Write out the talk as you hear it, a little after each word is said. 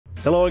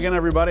Hello again,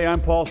 everybody. I'm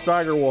Paul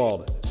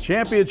Steigerwald.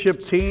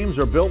 Championship teams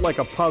are built like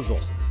a puzzle,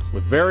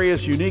 with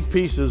various unique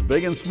pieces,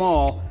 big and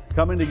small,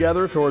 coming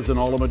together towards an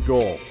ultimate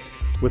goal.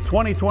 With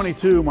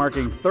 2022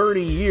 marking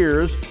 30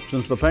 years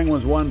since the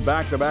Penguins won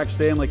back-to-back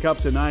Stanley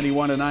Cups in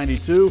 '91 and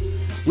 '92,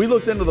 we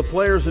looked into the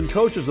players and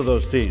coaches of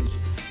those teams,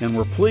 and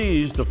we're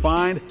pleased to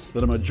find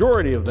that a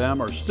majority of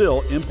them are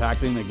still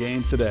impacting the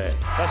game today.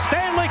 The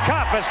Stanley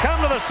Cup has come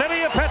to the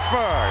city of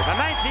Pittsburgh. The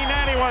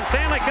 1991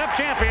 Stanley Cup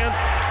champions,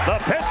 the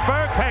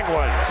Pittsburgh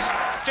Penguins.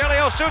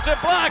 Gilio shoots it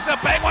blocked. The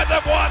Penguins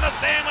have won the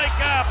Stanley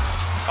Cup.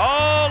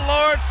 Oh,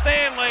 Lord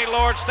Stanley,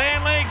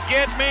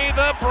 get me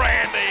the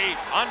brandy.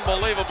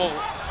 Unbelievable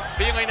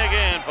feeling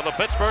again for the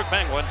Pittsburgh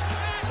Penguins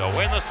to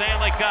win the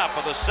Stanley Cup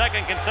for the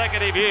second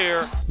consecutive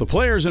year. The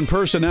players and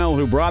personnel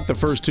who brought the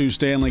first two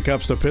Stanley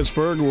Cups to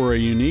Pittsburgh were a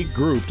unique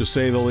group, to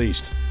say the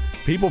least.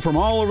 People from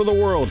all over the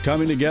world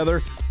coming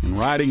together and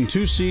riding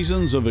two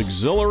seasons of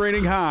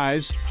exhilarating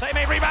highs. They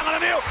may rebound on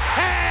the view.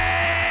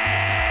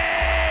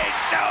 Hey!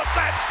 Shoots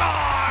and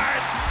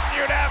scores!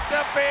 You'd have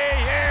to be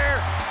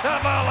here to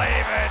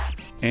believe it.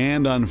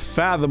 And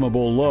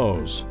unfathomable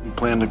lows. He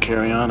planned to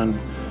carry on, and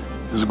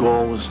his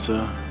goal was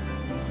to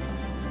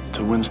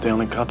win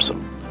Stanley Cups. So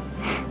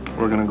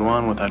we're going to go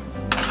on with that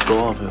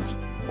goal of his.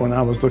 When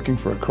I was looking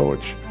for a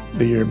coach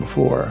the year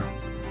before,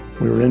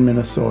 we were in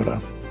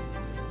Minnesota,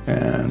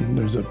 and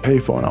there's a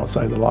payphone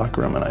outside the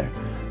locker room, and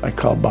I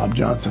called Bob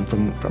Johnson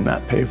from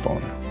that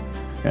payphone.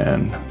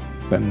 And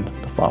then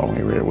the following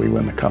year, we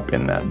win the Cup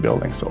in that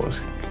building, so it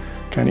was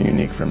kind of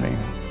unique for me.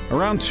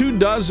 Around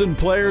 24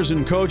 players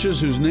and coaches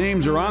whose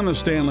names are on the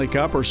Stanley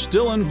Cup are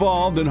still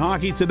involved in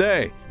hockey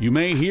today. You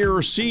may hear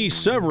or see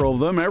several of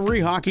them every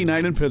hockey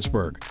night in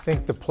Pittsburgh. I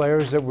think the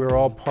players that we're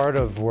all part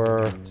of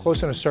were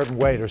close in a certain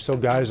way. There's still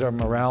guys that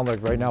are around,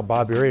 like right now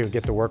Bob Errey, we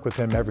get to work with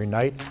him every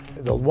night.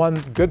 The one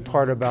good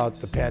part about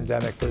the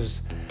pandemic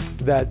was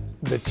that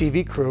the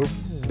TV crew,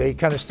 they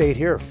kind of stayed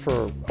here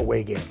for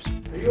away games.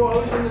 Are you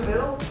always in the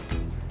middle?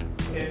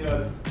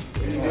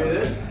 Can you do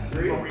this?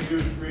 Three? What we do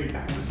is three.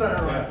 The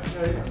center right.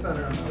 Yeah, he's the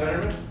center.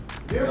 Centerman?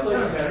 You ever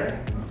play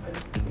center?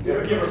 You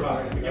ever give her back?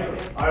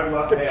 I'd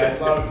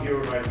love if you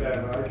were my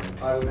center.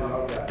 I would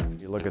love that.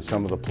 You look at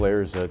some of the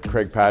players that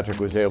Craig Patrick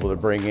was able to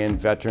bring in,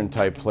 veteran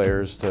type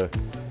players to,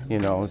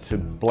 to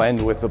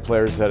blend with the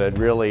players that had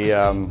really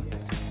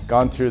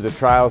gone through the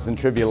trials and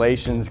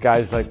tribulations,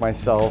 guys like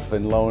myself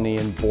and Loney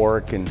and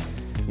Bourque and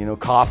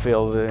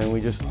Caufield, and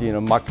we just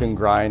mucked and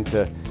grind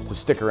to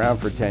stick around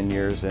for 10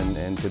 years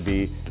and to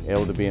be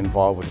able to be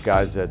involved with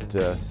guys that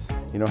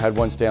had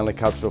won Stanley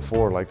Cups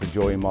before, like the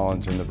Joey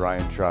Mullins and the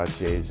Brian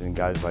Trottiers and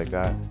guys like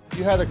that.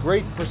 You had a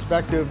great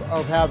perspective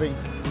of having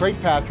Craig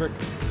Patrick,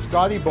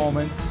 Scotty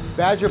Bowman,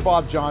 Badger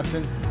Bob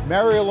Johnson,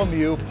 Mario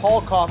Lemieux,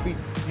 Paul Coffey.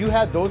 You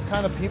had those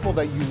kind of people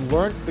that you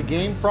learned the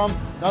game from,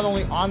 not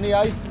only on the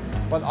ice,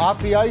 but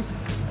off the ice.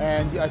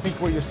 And I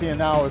think what you're seeing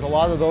now is a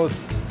lot of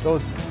those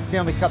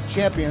Stanley Cup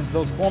champions,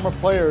 those former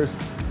players,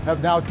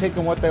 have now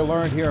taken what they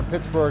learned here in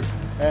Pittsburgh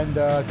and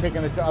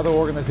taken it to other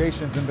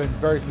organizations and been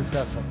very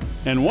successful.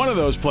 And one of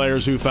those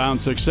players who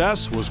found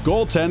success was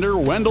goaltender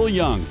Wendell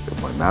Young.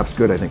 If my math's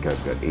good, I think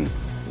I've got 8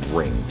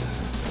 rings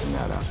in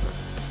that aspect.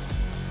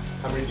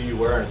 How many do you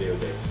wear on a daily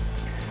basis?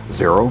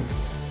 0.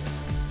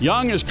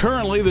 Young is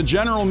currently the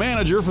general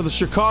manager for the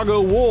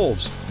Chicago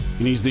Wolves,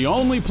 and he's the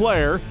only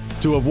player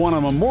to have won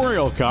a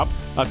Memorial Cup,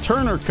 a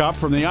Turner Cup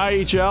from the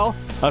IHL,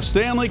 a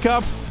Stanley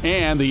Cup,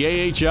 and the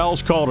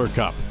AHL's Calder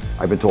Cup.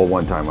 I've been told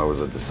one time I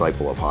was a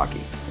disciple of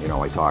hockey.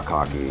 I talk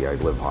hockey, I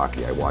live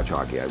hockey, I watch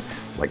hockey.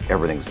 Like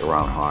everything's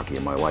around hockey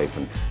in my life,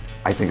 and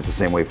I think it's the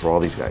same way for all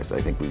these guys.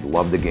 I think we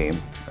love the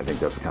game. I think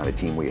that's the kind of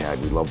team we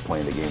had. We loved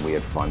playing the game. We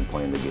had fun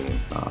playing the game.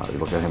 You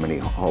look at how many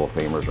Hall of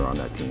Famers are on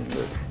that team.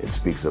 It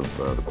speaks of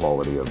the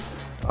quality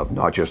of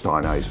not just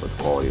on ice, but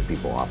the quality of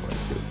people off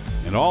ice too.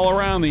 And all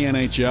around the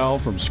NHL,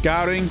 from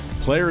scouting,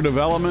 player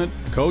development,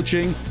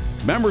 coaching,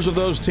 members of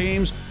those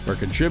teams are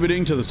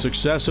contributing to the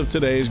success of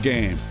today's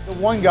game. The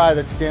one guy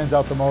that stands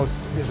out the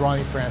most is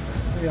Ronnie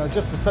Francis.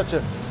 Just as such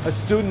a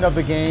student of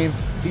the game,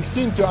 he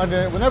seemed to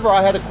whenever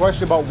I had a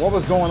question about what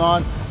was going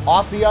on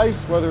off the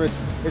ice, whether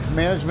it's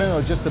management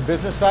or just the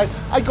business side,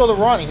 I'd go to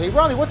Ronnie. Hey,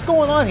 Ronnie, what's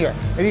going on here?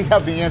 And he'd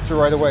have the answer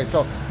right away.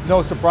 So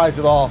no surprise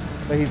at all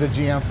that he's a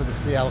GM for the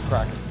Seattle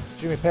Kraken.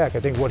 Jimmy Paek, I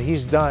think what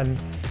he's done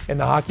in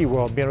the hockey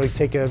world, being able to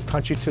take a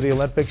country to the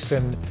Olympics,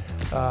 and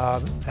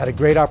had a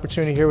great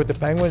opportunity here with the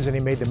Penguins, and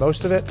he made the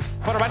most of it.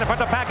 Put it right in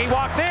front of Paek. He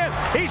walks in.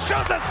 He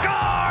shoots and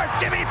scores.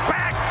 Jimmy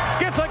Paek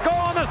gets a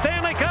goal in the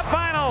Stanley Cup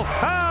Finals.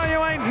 Oh,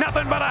 you ain't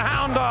nothing but a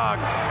hound dog.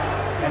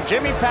 And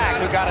Jimmy Paek,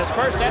 who got his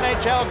first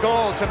NHL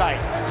goal tonight.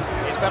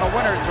 He's been a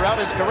winner throughout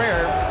his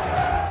career.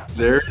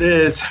 There it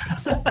is.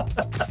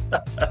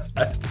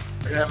 I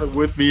have it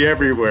with me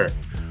everywhere.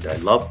 I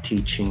love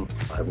teaching.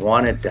 I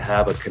wanted to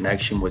have a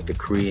connection with the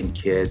Korean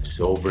kids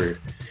over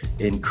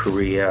in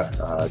Korea,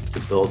 to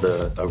build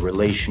a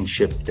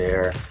relationship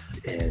there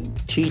and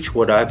teach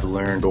what I've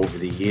learned over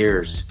the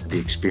years, the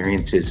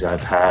experiences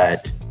I've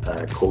had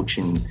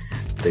coaching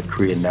the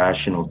Korean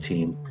national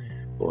team.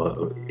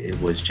 it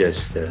was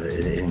just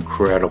an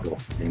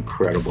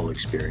incredible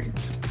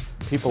experience.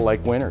 People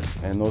like winners,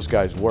 and those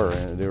guys were.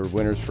 And they were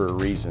winners for a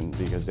reason,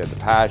 because they had the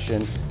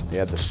passion, they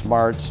had the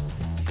smarts,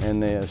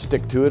 and the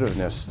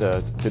stick-to-itiveness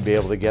to be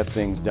able to get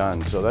things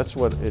done. So that's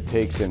what it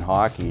takes in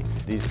hockey.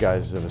 These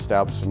guys have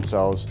established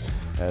themselves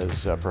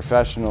as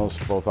professionals,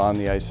 both on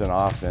the ice and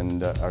off,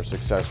 and are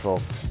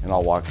successful in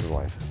all walks of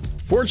life.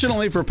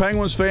 Fortunately for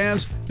Penguins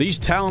fans, these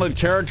talented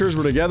characters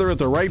were together at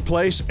the right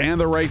place and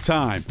the right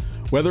time.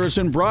 Whether it's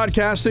in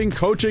broadcasting,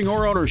 coaching,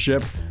 or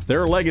ownership,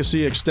 their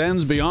legacy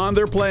extends beyond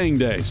their playing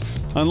days.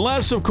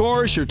 Unless, of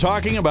course, you're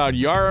talking about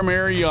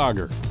Jaromir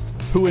Jagr,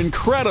 who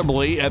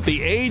incredibly, at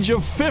the age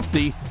of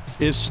 50,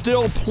 is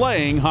still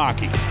playing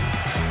hockey.